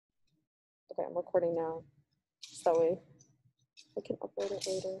Okay, I'm recording now, so that way I can upload it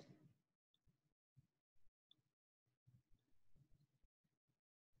later.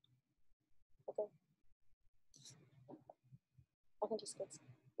 Okay. I can just get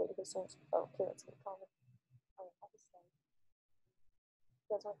wait a second. Oh, okay, that's good comment. All right, I'll just say.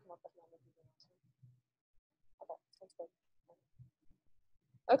 You guys want to come up with another video? Okay, sounds good.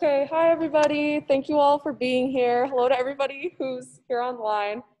 Okay, hi everybody. Thank you all for being here. Hello to everybody who's here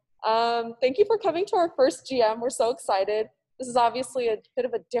online. Thank you for coming to our first GM. We're so excited. This is obviously a bit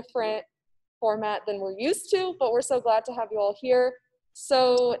of a different format than we're used to, but we're so glad to have you all here.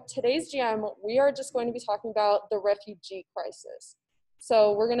 So today's GM, we are just going to be talking about the refugee crisis.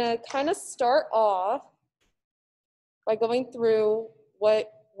 So we're gonna kind of start off by going through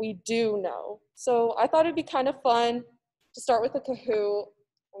what we do know. So I thought it'd be kind of fun to start with a Kahoot.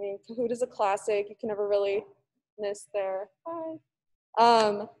 I mean, Kahoot is a classic. You can never really miss there.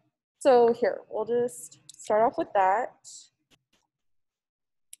 Hi. So here, we'll just start off with that.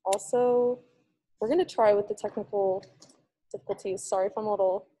 Also, we're gonna try with the technical difficulties. Sorry if I'm a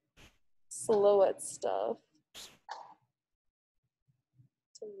little slow at stuff.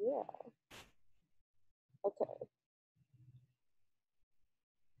 So yeah, okay.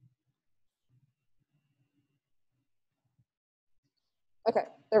 Okay,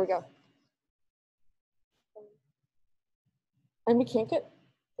 there we go. And we can't get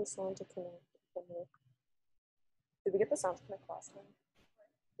the sound to connect. Did we get the sound to connect last time?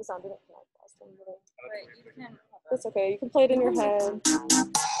 The sound didn't connect last time. Right, you can. That's okay, you can play it in your head.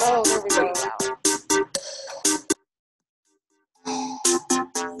 Oh, there we go.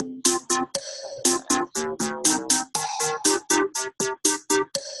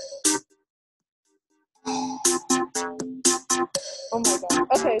 Oh my god.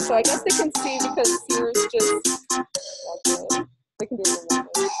 Okay, so I guess they can see because yours just, okay. They can do it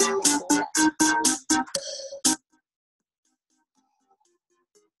remotely.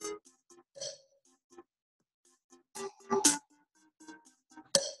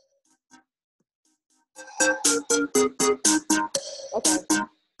 Okay,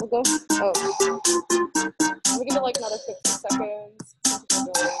 we'll go. Oh. We'll give it like another 50 seconds.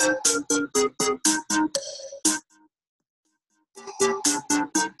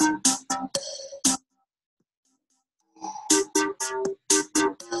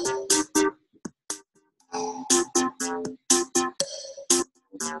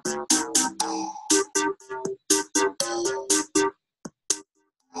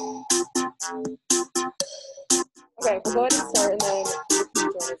 Okay, we'll go ahead and start and then you can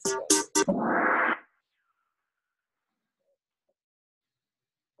join us again.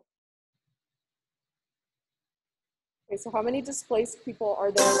 Okay, so how many displaced people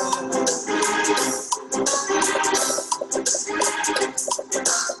are there around the world?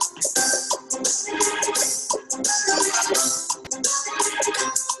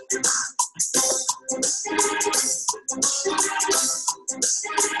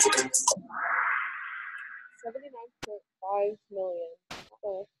 $79.5 million. Not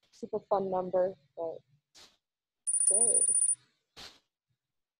a super fun number, but good.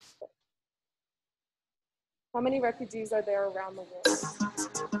 How many refugees are there around the world?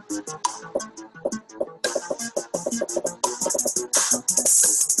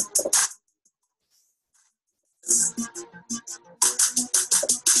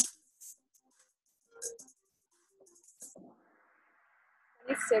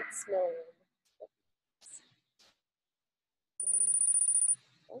 $26 million.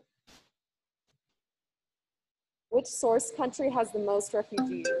 Which source country has the most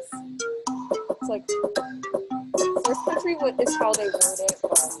refugees? It's like, source country is how they word it.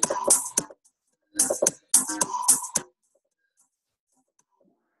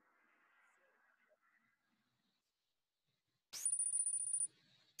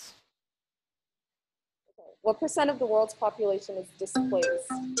 Okay. What percent of the world's population is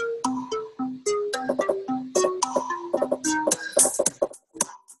displaced?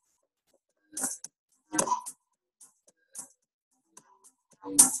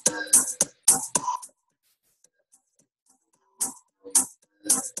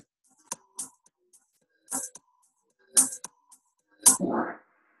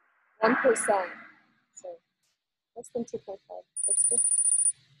 One percent. So less than 2.5. That's good.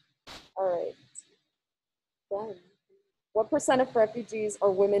 All right. Done. What percent of refugees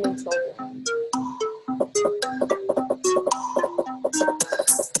are women and children?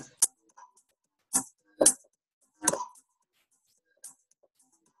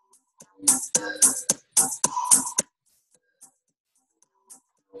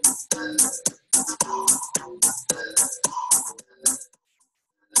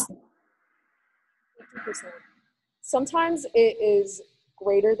 50%. Sometimes it is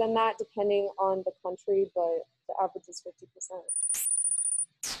greater than that depending on the country, but the average is 50%.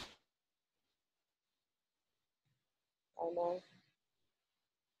 I know.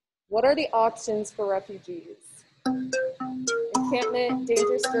 What are the options for refugees? Encampment,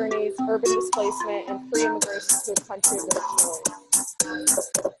 dangerous journeys, urban displacement, and free immigration to a country of their choice.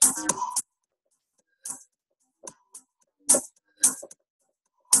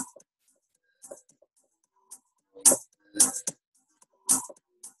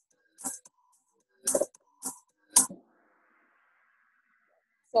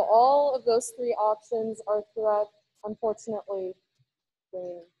 So all of those three options are correct. Unfortunately,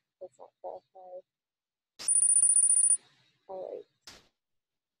 green does not qualify. All right.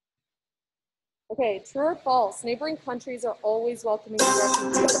 Okay, true or false? Neighboring countries are always welcoming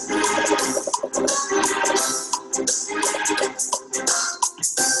refugees.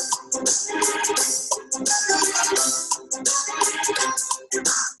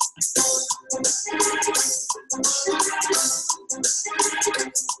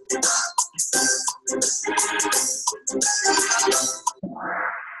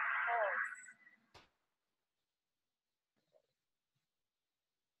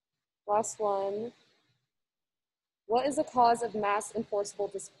 Last one. What is the cause of mass enforceable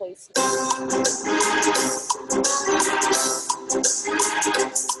displacement? All of them.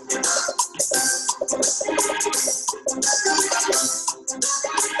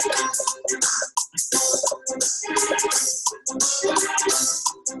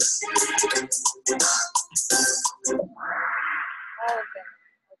 Okay.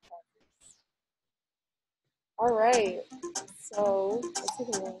 All right. So let's see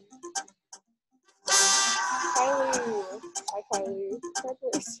the name. Kylie. Hi, Kylie.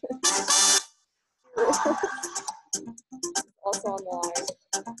 Congratulations. Also on the line.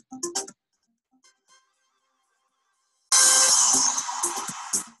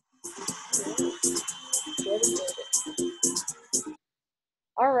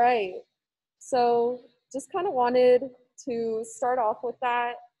 All right. So just kind of wanted to start off with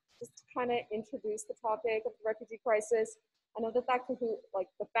that, just to kind of introduce the topic of the refugee crisis. I know that like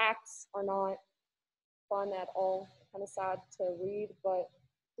the facts are not fun at all, kind of sad to read, but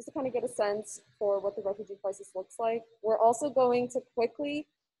just to kind of get a sense for what the refugee crisis looks like. We're also going to quickly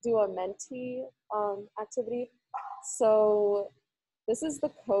do a Menti activity. So this is the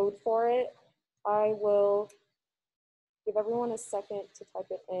code for it. I will give everyone a second to type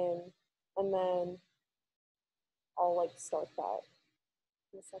it in, and then I'll like start that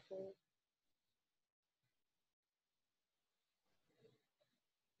in a second.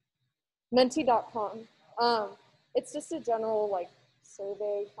 Menti.com. It's just a general like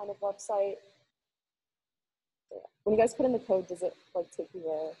survey kind of website. So, yeah. When you guys put in the code, does it like take you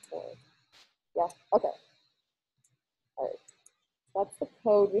there? Or yeah, okay. All right. That's the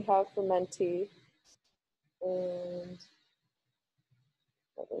code we have for Menti. And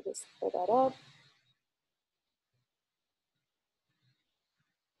let me just pull that up.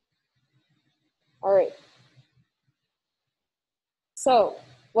 All right. So,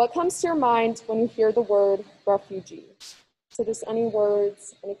 what comes to your mind when you hear the word refugee? So just any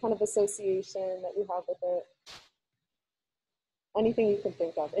words, any kind of association that you have with it, anything you can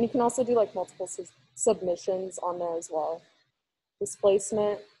think of. And you can also do like multiple submissions on there as well.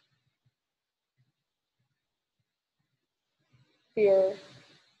 Displacement, fear,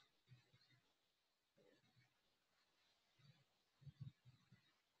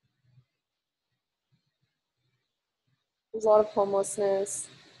 there's a lot of homelessness,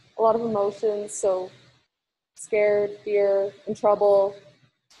 a lot of emotions, so scared, fear, in trouble,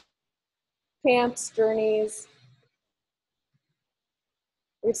 camps, journeys.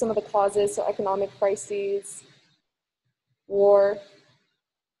 We have some of the causes, so economic crises, war,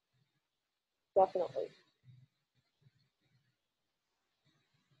 definitely.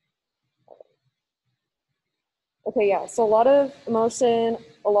 Okay, yeah, so a lot of emotion,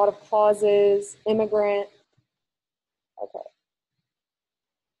 a lot of causes, immigrant. Okay.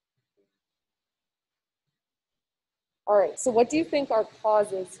 All right, so what do you think are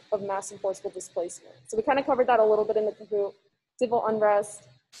causes of mass enforceable displacement? So we kind of covered that a little bit in the Kahoot. Civil unrest,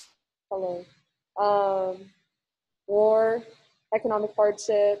 hello, war, economic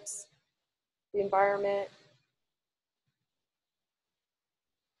hardships, the environment.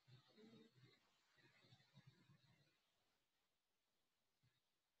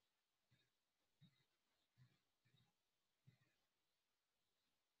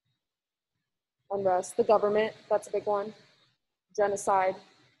 Unrest, the government, that's a big one. Genocide,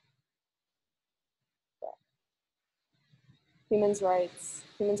 yeah. Human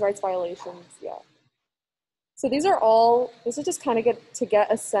rights violations, yeah. So these are just kind of get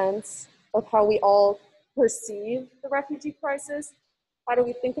a sense of how we all perceive the refugee crisis. How do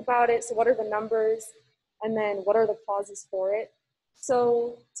we think about it? So what are the numbers? And then what are the causes for it?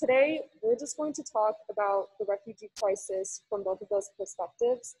 So today we're just going to talk about the refugee crisis from both of those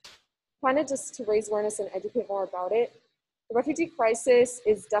perspectives, kind of just to raise awareness and educate more about it. The refugee crisis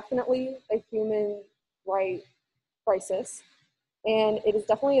is definitely a human right crisis, and it is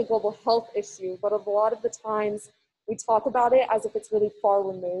definitely a global health issue, but a lot of the times we talk about it as if it's really far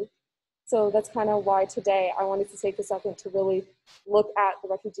removed. So that's kind of why today I wanted to take a second to really look at the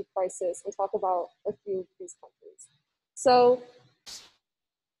refugee crisis and talk about a few of these countries. So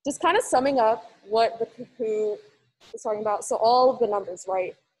just kind of summing up what the WHO is talking about. So all of the numbers,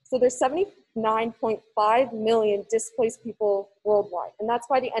 right? So there's 79.5 million displaced people worldwide, and that's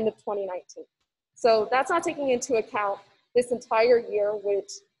by the end of 2019. So that's not taking into account this entire year,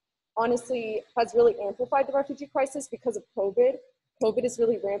 which honestly has really amplified the refugee crisis because of COVID. COVID is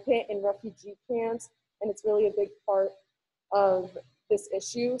really rampant in refugee camps, and it's really a big part of this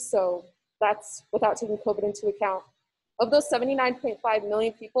issue. So that's without taking COVID into account. Of those 79.5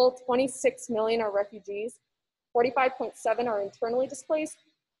 million people, 26 million are refugees, 45.7 are internally displaced,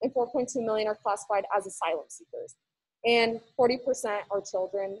 and 4.2 million are classified as asylum seekers. And 40% are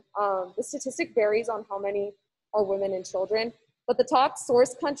children. The statistic varies on how many are women and children, but the top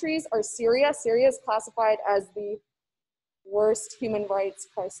source countries are Syria. Syria is classified as the worst human rights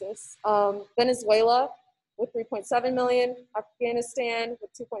crisis. Venezuela with 3.7 million, Afghanistan with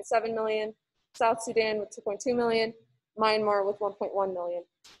 2.7 million, South Sudan with 2.2 million, Myanmar with 1.1 million.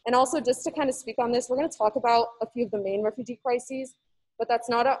 And also just to kind of speak on this, we're going to talk about a few of the main refugee crises, but that's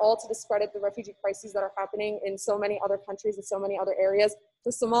not at all to discredit the refugee crises that are happening in so many other countries and so many other areas. So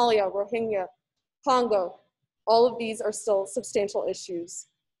Somalia, Rohingya, Congo, all of these are still substantial issues.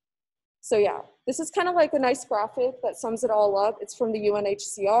 So yeah, this is kind of like a nice graphic that sums it all up. It's from the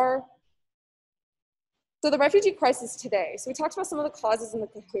UNHCR. So the refugee crisis today. So we talked about some of the causes in the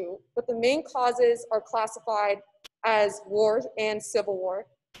WHO, but the main causes are classified as war and civil war,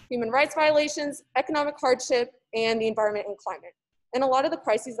 human rights violations, economic hardship, and the environment and climate. And a lot of the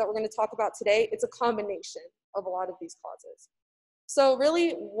crises that we're going to talk about today, it's a combination of a lot of these causes. So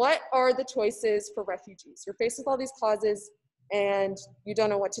really, what are the choices for refugees? You're faced with all these causes and you don't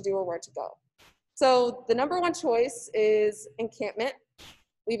know what to do or where to go. So the number one choice is encampment,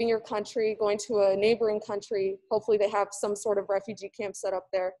 leaving your country, going to a neighboring country. Hopefully they have some sort of refugee camp set up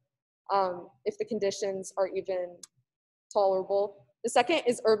there, if the conditions are even tolerable. The second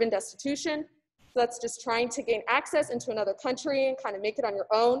is urban destitution. So that's just trying to gain access into another country and kind of make it on your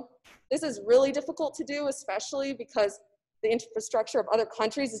own. This is really difficult to do, especially because the infrastructure of other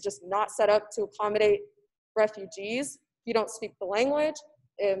countries is just not set up to accommodate refugees. If you don't speak the language,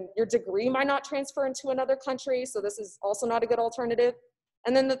 your degree might not transfer into another country, so this is also not a good alternative.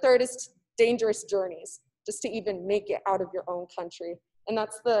 And then the third is dangerous journeys, just to even make it out of your own country. And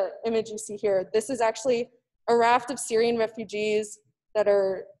that's the image you see here. This is actually a raft of Syrian refugees that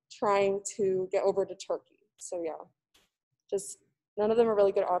are trying to get over to Turkey. So yeah, just none of them are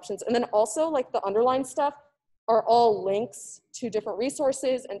really good options. And then also like the underlined stuff are all links to different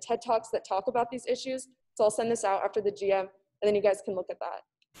resources and TED Talks that talk about these issues. So I'll send this out after the GM, and then you guys can look at that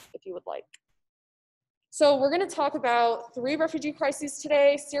if you would like. So we're going to talk about 3 refugee crises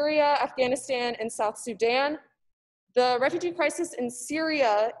today: Syria, Afghanistan, and South Sudan. The refugee crisis in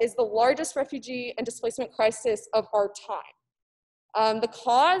Syria is the largest refugee and displacement crisis of our time. The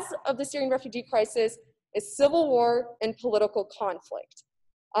cause of the Syrian refugee crisis is civil war and political conflict.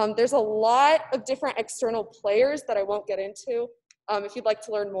 There's a lot of different external players that I won't get into. If you'd like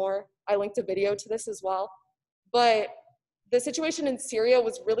to learn more, I linked a video to this as well. But the situation in Syria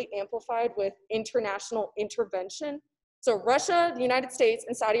was really amplified with international intervention. So Russia, the United States,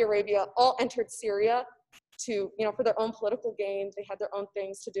 and Saudi Arabia all entered Syria to, for their own political gain. They had their own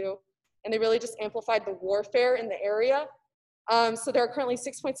things to do, and they really just amplified the warfare in the area. So there are currently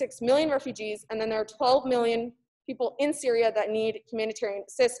 6.6 million refugees, and then there are 12 million people in Syria that need humanitarian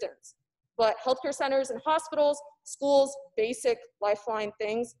assistance. But healthcare centers and hospitals, schools, basic lifeline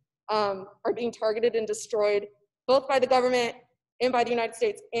things are being targeted and destroyed both by the government and by the United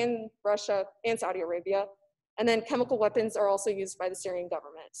States and Russia and Saudi Arabia. And then chemical weapons are also used by the Syrian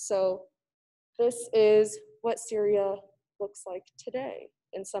government. So this is what Syria looks like today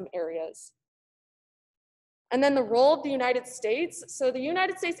in some areas. And then the role of the United States. So the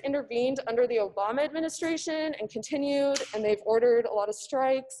United States intervened under the Obama administration and continued, and they've ordered a lot of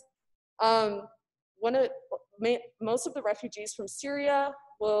strikes. Most of the refugees from Syria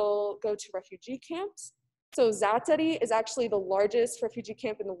will go to refugee camps. So Zaatari is actually the largest refugee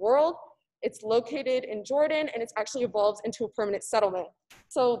camp in the world. It's located in Jordan, and it's actually evolved into a permanent settlement.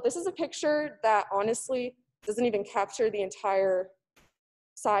 So this is a picture that honestly doesn't even capture the entire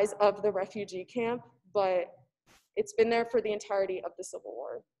size of the refugee camp, but it's been there for the entirety of the Civil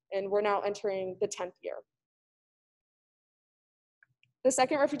War, and we're now entering the 10th year. The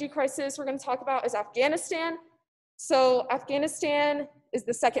second refugee crisis we're going to talk about is Afghanistan. So Afghanistan is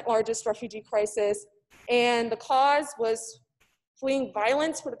the second largest refugee crisis, and the cause was fleeing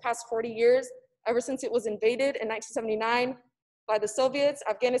violence for the past 40 years. Ever since it was invaded in 1979 by the Soviets,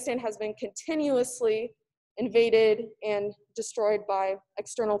 Afghanistan has been continuously invaded and destroyed by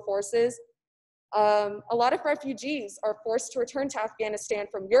external forces. A lot of refugees are forced to return to Afghanistan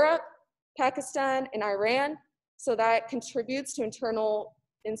from Europe, Pakistan, and Iran. So that contributes to internal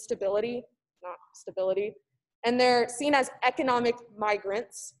instability, not stability. And they're seen as economic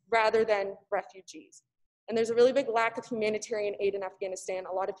migrants rather than refugees. And there's a really big lack of humanitarian aid in Afghanistan.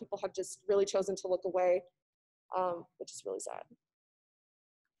 A lot of people have just really chosen to look away, which is really sad.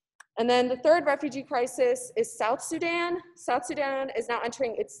 And then the third refugee crisis is South Sudan. South Sudan is now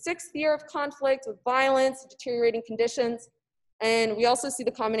entering its 6th year of conflict with violence, deteriorating conditions. And we also see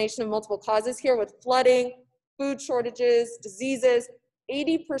the combination of multiple causes here with flooding, food shortages, diseases.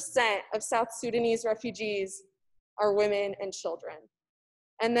 80% of South Sudanese refugees are women and children.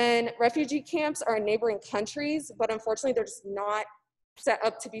 And then refugee camps are in neighboring countries, but unfortunately they're just not set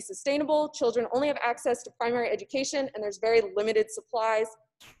up to be sustainable. Children only have access to primary education, and there's very limited supplies.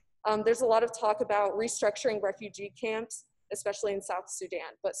 There's a lot of talk about restructuring refugee camps, especially in South Sudan,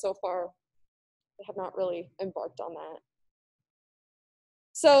 but so far they have not really embarked on that.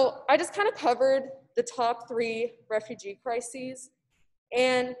 So I just kind of covered the top 3 refugee crises,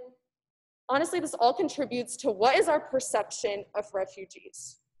 and honestly, this all contributes to what is our perception of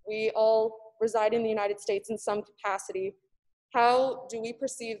refugees. We all reside in the United States in some capacity. How do we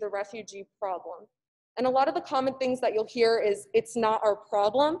perceive the refugee problem? And a lot of the common things that you'll hear is, it's not our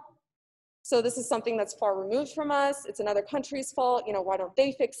problem. So this is something that's far removed from us. It's another country's fault. You know, why don't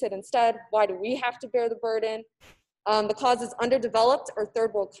they fix it instead? Why do we have to bear the burden? The cause is underdeveloped or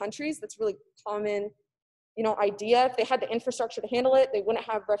third world countries. That's really common, you know, idea. If they had the infrastructure to handle it, they wouldn't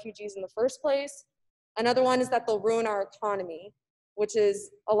have refugees in the first place. Another one is that they'll ruin our economy, which is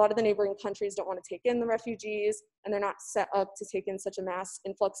a lot of the neighboring countries don't want to take in the refugees, and they're not set up to take in such a mass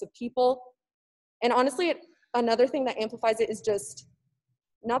influx of people. And honestly, another thing that amplifies it is just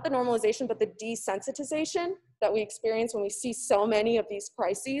not the normalization, but the desensitization that we experience when we see so many of these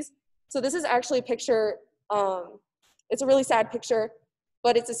crises. So this is actually a picture, it's a really sad picture,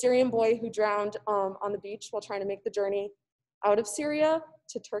 but it's a Syrian boy who drowned on the beach while trying to make the journey out of Syria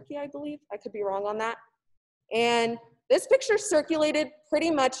to Turkey, I believe. I could be wrong on that. And this picture circulated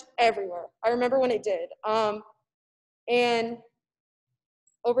pretty much everywhere. I remember when it did. And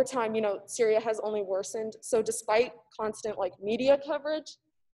over time, you know, Syria has only worsened. So despite constant media coverage,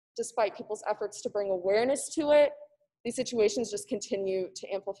 despite people's efforts to bring awareness to it, these situations just continue to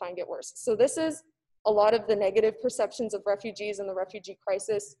amplify and get worse. So this is a lot of the negative perceptions of refugees and the refugee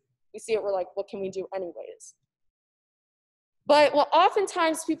crisis. We see it, we're like, what can we do anyways? But what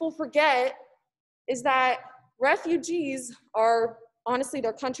oftentimes people forget is that refugees are, honestly,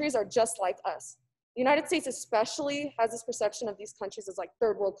 their countries are just like us. The United States especially has this perception of these countries as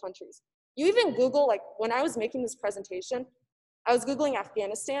third world countries. You even Google, when I was making this presentation, I was Googling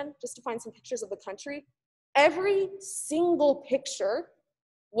Afghanistan just to find some pictures of the country. Every single picture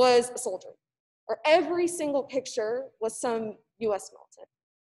was a soldier, or every single picture was some US militant.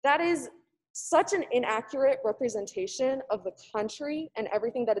 That is such an inaccurate representation of the country and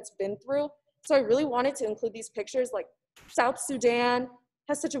everything that it's been through. So I really wanted to include these pictures. South Sudan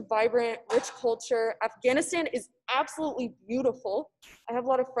has such a vibrant, rich culture. Afghanistan is absolutely beautiful. I have a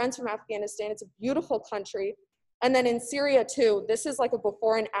lot of friends from Afghanistan. It's a beautiful country. And then in Syria too, this is a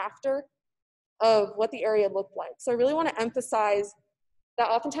before and after of what the area looked like. So I really want to emphasize that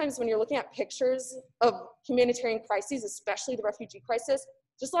oftentimes when you're looking at pictures of humanitarian crises, especially the refugee crisis,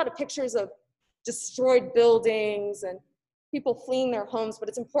 just a lot of pictures of destroyed buildings and people fleeing their homes, but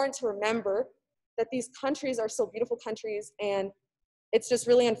it's important to remember that these countries are still beautiful countries, and it's just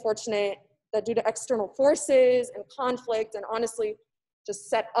really unfortunate that due to external forces and conflict, and honestly, just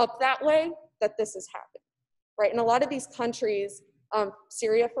set up that way, that this has happened, right? In a lot of these countries,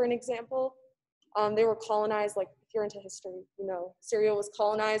 Syria, for an example, they were colonized, if you're into history, you know, Syria was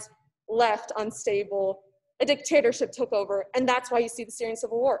colonized, left unstable, a dictatorship took over, and that's why you see the Syrian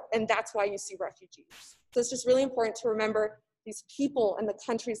civil war, and that's why you see refugees. So it's just really important to remember these people and the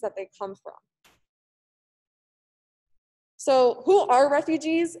countries that they come from. So who are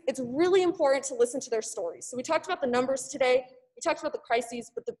refugees? It's really important to listen to their stories. So we talked about the numbers today. We We talked about the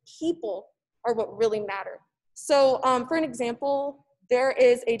crises, but the people are what really matter. So for an example, there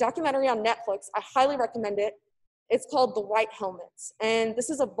is a documentary on Netflix. I highly recommend it. It's called The White Helmets. And this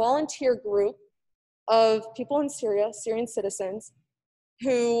is a volunteer group of people in Syria, Syrian citizens,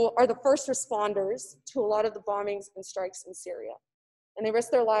 who are the first responders to a lot of the bombings and strikes in Syria. And they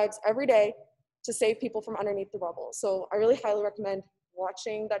risk their lives every day to save people from underneath the rubble. So I really highly recommend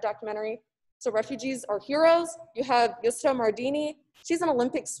watching that documentary. So refugees are heroes. You have Yusra Mardini. She's an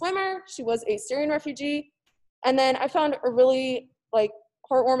Olympic swimmer. She was a Syrian refugee. And then I found a really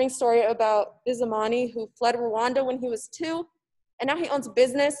heartwarming story about Bizamani, who fled Rwanda when he was 2, and now he owns a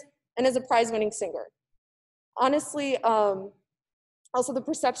business and is a prize-winning singer. Honestly, also the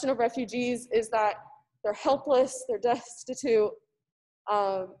perception of refugees is that they're helpless, they're destitute,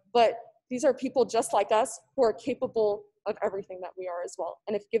 but these are people just like us who are capable of everything that we are as well.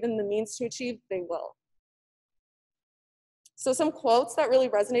 And if given the means to achieve, they will. So some quotes that really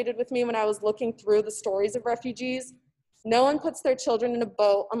resonated with me when I was looking through the stories of refugees: no one puts their children in a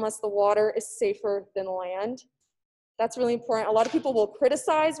boat unless the water is safer than land. That's really important. A lot of people will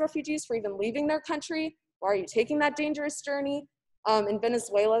criticize refugees for even leaving their country. Why are you taking that dangerous journey? In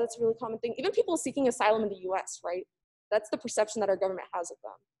Venezuela, that's a really common thing. Even people seeking asylum in the US, right? That's the perception that our government has of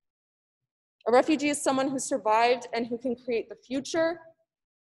them. A refugee is someone who survived and who can create the future.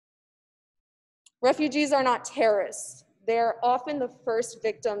 Refugees are not terrorists. They're often the first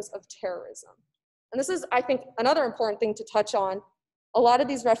victims of terrorism. And this is, I think, another important thing to touch on. A lot of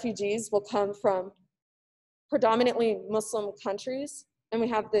these refugees will come from predominantly Muslim countries, and we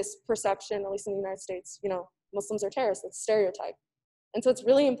have this perception, at least in the United States, Muslims are terrorists. It's a stereotype. And so it's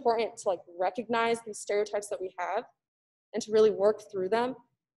really important to recognize these stereotypes that we have and to really work through them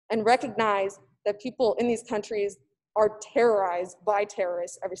and recognize that people in these countries are terrorized by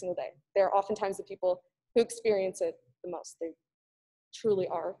terrorists every single day. They're oftentimes the people who experience it the most. They truly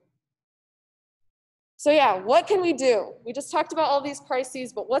are. So yeah, what can we do? We just talked about all these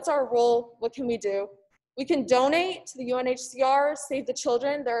crises, but what's our role? What can we do? We can donate to the UNHCR, Save the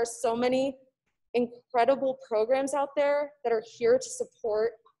Children. There are so many incredible programs out there that are here to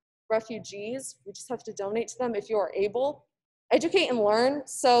support refugees. We just have to donate to them if you are able. Educate and learn.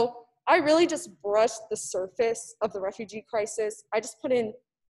 So I really just brushed the surface of the refugee crisis. I just put in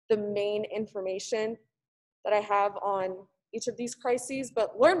the main information that I have on each of these crises,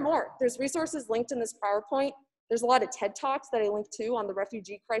 but learn more. There's resources linked in this PowerPoint. There's a lot of TED Talks that I linked to on the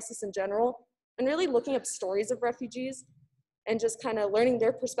refugee crisis in general, and really looking up stories of refugees and just kind of learning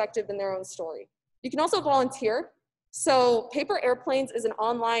their perspective and their own story. You can also volunteer. So Paper Airplanes is an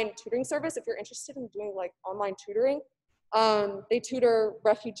online tutoring service if you're interested in doing online tutoring. They tutor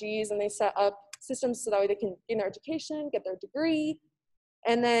refugees and they set up systems so that way they can gain their education, get their degree.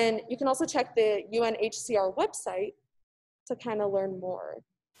 And then you can also check the UNHCR website to kind of learn more.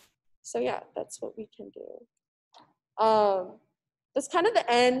 So yeah, that's what we can do. That's kind of the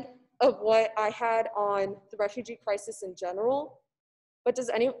end of what I had on the refugee crisis in general. But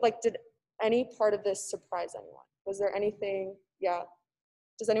did any part of this surprise anyone? Was there anything, yeah.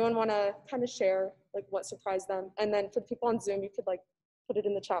 Does anyone want to kind of share what surprised them? And then for the people on Zoom, you could put it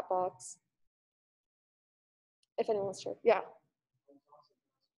in the chat box. If anyone wants to share, yeah.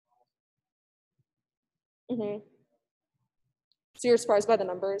 So you're surprised by the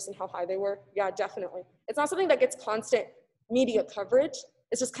numbers and how high they were? Yeah, definitely. It's not something that gets constant media coverage.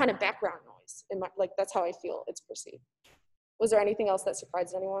 It's just kind of background noise. That's how I feel it's perceived. Was there anything else that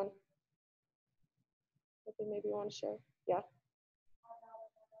surprised anyone? That they maybe want to share? Yeah.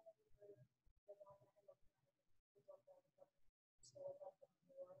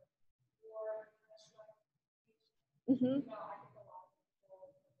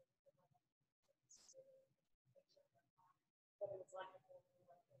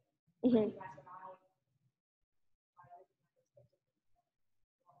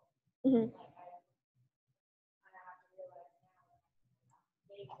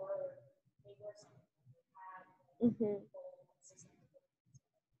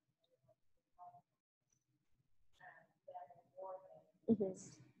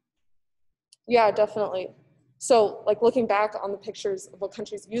 Yeah, definitely. So looking back on the pictures of what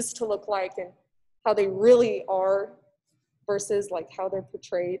countries used to look like and how they really are versus how they're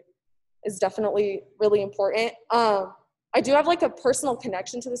portrayed is definitely really important. I do have a personal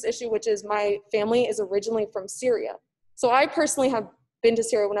connection to this issue, which is my family is originally from Syria. So I personally have been to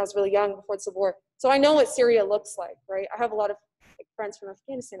Syria when I was really young before the Civil War. So I know what Syria looks like, right? I have a lot of friends from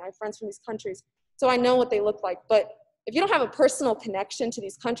Afghanistan. I have friends from these countries. So I know what they look like. But if you don't have a personal connection to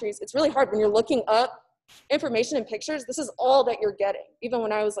these countries, it's really hard when you're looking up information and pictures. This is all that you're getting. Even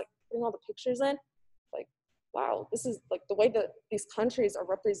when I was putting all the pictures in, wow, this is like the way that these countries are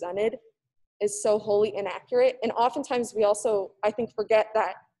represented is so wholly inaccurate. And oftentimes we also, I think, forget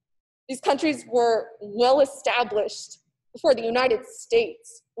that these countries were well established before the United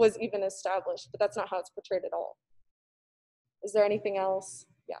States was even established, but that's not how it's portrayed at all. Is there anything else?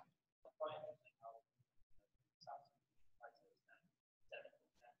 Yeah.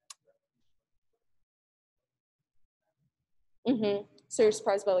 So you're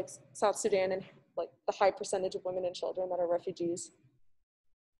surprised by like South Sudan and like the high percentage of women and children that are refugees?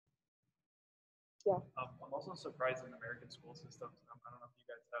 Yeah. I'm also surprised in American school systems. I don't know if you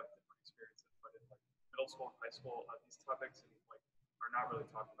guys have different experiences, but in like middle school and high school, these topics like are not really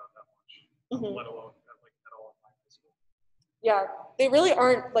talked about that much, let alone at all in high school. Yeah, they really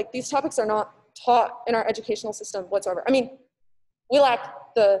aren't. Like these topics are not taught in our educational system whatsoever. I mean, we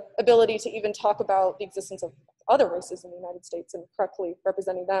lack the ability to even talk about the existence of other races in the United States and correctly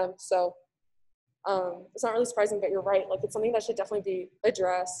representing them. So it's not really surprising, but you're right. Like it's something that should definitely be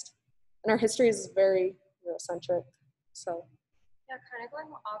addressed. And our history is very Eurocentric. So yeah, kind of going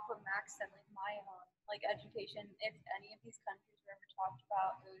off what Max said, like my like education, if any of these countries were ever talked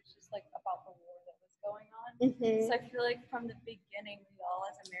about, it was just like about the war that was going on. So I feel like from the beginning, we all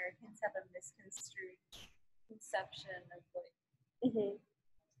as Americans have a misconstrued conception of like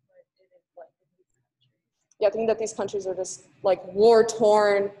what it is like in these countries. Yeah, I think that these countries are just like war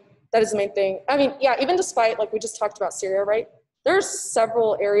torn. That is the main thing. I mean, yeah, even despite like we just talked about Syria, right? There's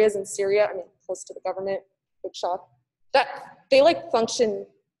several areas in Syria, I mean, close to the government, big shock, that they like function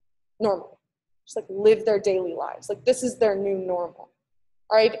normally, just like live their daily lives. Like this is their new normal.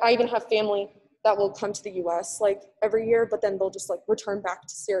 All right, I even have family that will come to the US like every year, but then they'll just like return back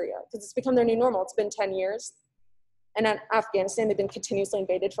to Syria because it's become their new normal. It's been 10 years. And in Afghanistan, they've been continuously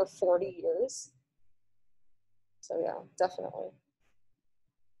invaded for 40 years. So yeah, definitely.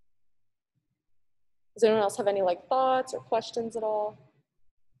 Does anyone else have any like thoughts or questions at all?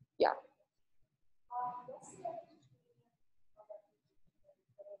 Yeah.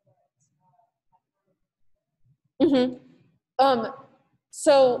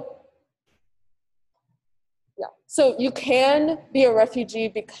 So yeah, so you can be a refugee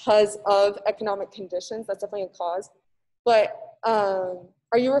because of economic conditions. That's definitely a cause. But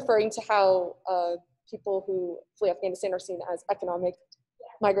are you referring to how people who flee Afghanistan are seen as economic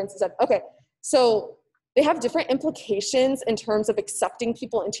migrants instead? Okay, so they have different implications in terms of accepting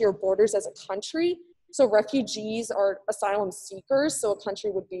people into your borders as a country. So refugees are asylum seekers, so a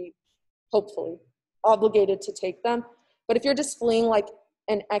country would be hopefully obligated to take them. But if you're just fleeing like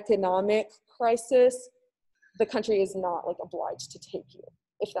an economic crisis, the country is not like obliged to take you,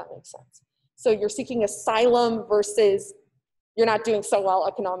 if that makes sense. So you're seeking asylum versus you're not doing so well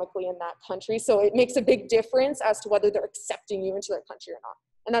economically in that country. So it makes a big difference as to whether they're accepting you into their country or not.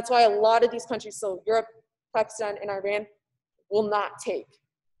 And that's why a lot of these countries, so Europe, Pakistan, and Iran, will not take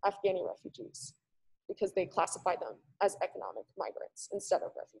Afghani refugees because they classify them as economic migrants instead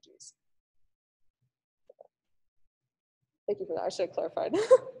of refugees. Thank you for that. I should have clarified. Is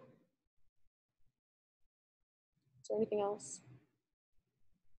there anything else?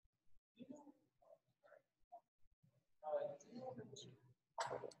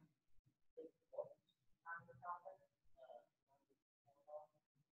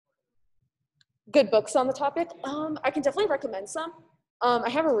 Good books on the topic. I can definitely recommend some. I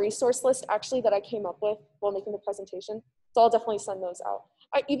have a resource list actually that I came up with while making the presentation, so I'll definitely send those out.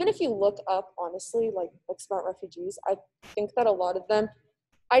 Even if you look up, honestly, like books about refugees, I think that a lot of them,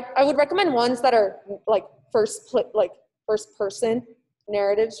 I would recommend ones that are like first person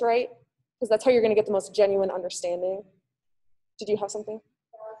narratives, right? Because that's how you're going to get the most genuine understanding. Did you have something?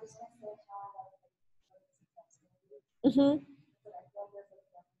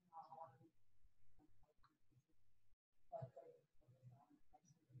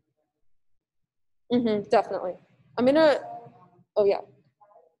 Definitely. I'm gonna, oh yeah.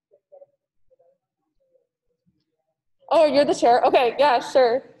 Oh, you're the chair? Okay, yeah,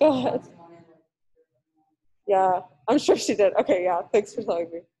 sure. Go ahead. Yeah, I'm sure she did. Okay, yeah, thanks for telling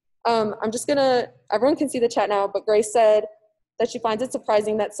me. I'm just gonna, everyone can see the chat now, but Grace said that she finds it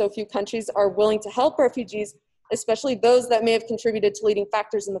surprising that so few countries are willing to help refugees, especially those that may have contributed to leading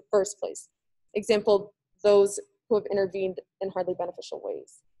factors in the first place. Example, those who have intervened in hardly beneficial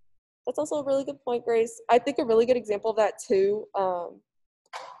ways. That's also a really good point, Grace. I think a really good example of that too, oh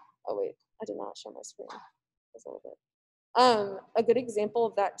wait, I did not share my screen. Just a little bit. A good example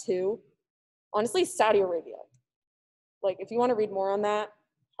of that too, honestly, Saudi Arabia. Like if you want to read more on that,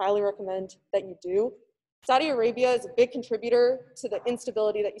 highly recommend that you do. Saudi Arabia is a big contributor to the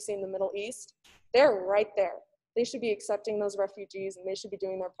instability that you see in the Middle East. They're right there. they should be accepting those refugees and they should be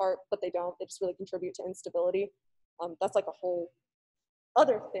doing their part, but they don't. They just really contribute to instability. That's like a whole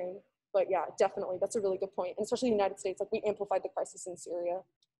other thing. But yeah, definitely, that's a really good point. And especially the United States, like we amplified the crisis in Syria.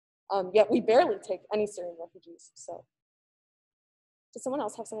 Yet we barely take any Syrian refugees. So does someone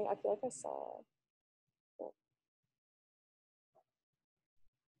else have something? I feel like I saw.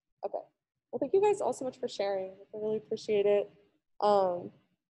 Okay. Well, thank you guys all so much for sharing. I really appreciate it.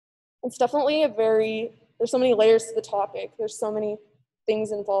 It's definitely there's so many layers to the topic. There's so many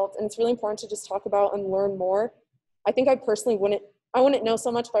things involved, and it's really important to just talk about and learn more. I think I personally wouldn't know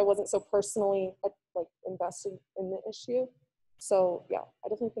so much if I wasn't so personally like invested in the issue. So yeah, I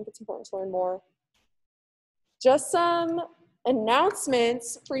definitely think it's important to learn more. Just some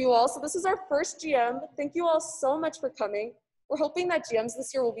announcements for you all. So this is our first GM. Thank you all so much for coming. We're hoping that GMs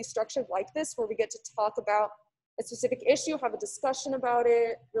this year will be structured like this, where we get to talk about a specific issue, have a discussion about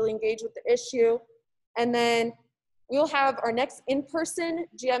it, really engage with the issue. And then we'll have our next in-person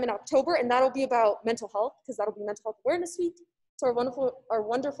GM in October, and that'll be about mental health, because that'll be Mental Health Awareness Week. So our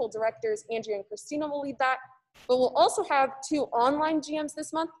wonderful directors, Andrea and Christina, will lead that. But we'll also have 2 online GMs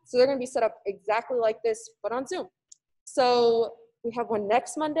this month. So they're gonna be set up exactly like this, but on Zoom. So we have one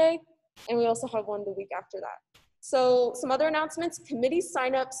next Monday, and we also have one the week after that. So some other announcements, committee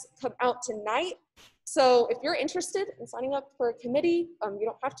signups come out tonight. So if you're interested in signing up for a committee, you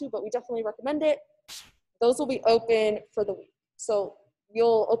don't have to, but we definitely recommend it. Those will be open for the week. So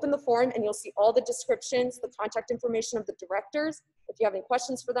you'll open the form and you'll see all the descriptions, the contact information of the directors, if you have any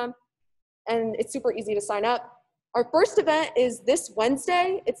questions for them. And it's super easy to sign up. Our first event is this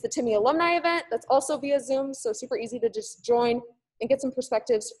Wednesday. It's the Timmy Alumni event. That's also via Zoom, so super easy to just join and get some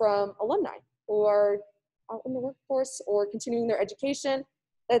perspectives from alumni who are out in the workforce or continuing their education.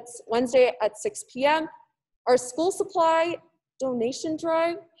 That's Wednesday at 6 p.m. Our school supply donation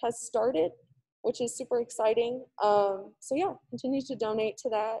drive has started, which is super exciting. So yeah, continue to donate to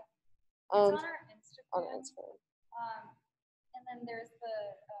that. It's on our Instagram. On Instagram. And then there's the,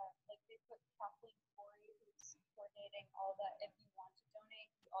 like they put Kathleen Corey, who's coordinating all that. If you want to donate,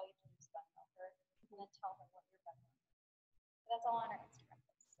 all you do is Venmo her and then tell her what you're Venmo. That's all on our Instagram.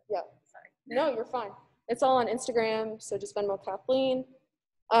 So, yeah. Sorry. No, you're fine. It's all on Instagram, so just Venmo Kathleen.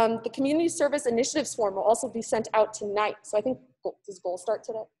 The Community Service Initiatives form will also be sent out tonight. So I think, does goal start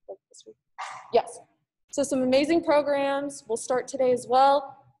today? Like this week? Yes. So some amazing programs will start today as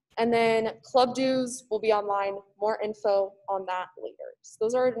well. And then club dues will be online. More info on that later. So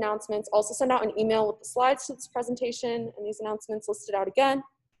those are announcements. Also send out an email with the slides to this presentation and these announcements listed out again.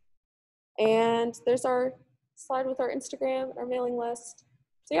 And there's our slide with our Instagram and our mailing list.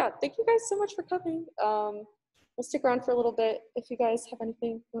 So yeah, thank you guys so much for coming. We'll stick around for a little bit if you guys have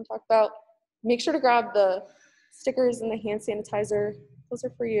anything you want to talk about. Make sure to grab the stickers and the hand sanitizer. Those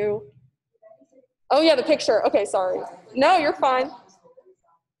are for you. Oh yeah, the picture. Okay, sorry. No, you're fine.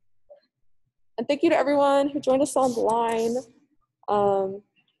 And thank you to everyone who joined us on the line.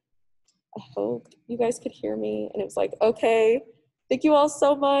 I hope you guys could hear me. And it was like, okay, thank you all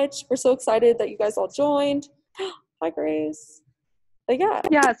so much. We're so excited that you guys all joined. Hi, Grace. But yeah.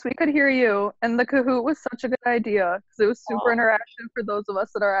 Yes, we could hear you. And the Kahoot was such a good idea because it was super interactive for those of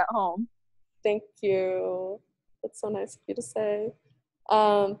us that are at home. Thank you. That's so nice of you to say.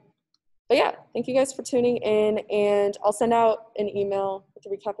 But yeah, thank you guys for tuning in, and I'll send out an email with a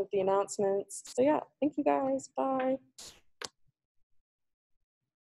recap of the announcements. So yeah, thank you guys. Bye.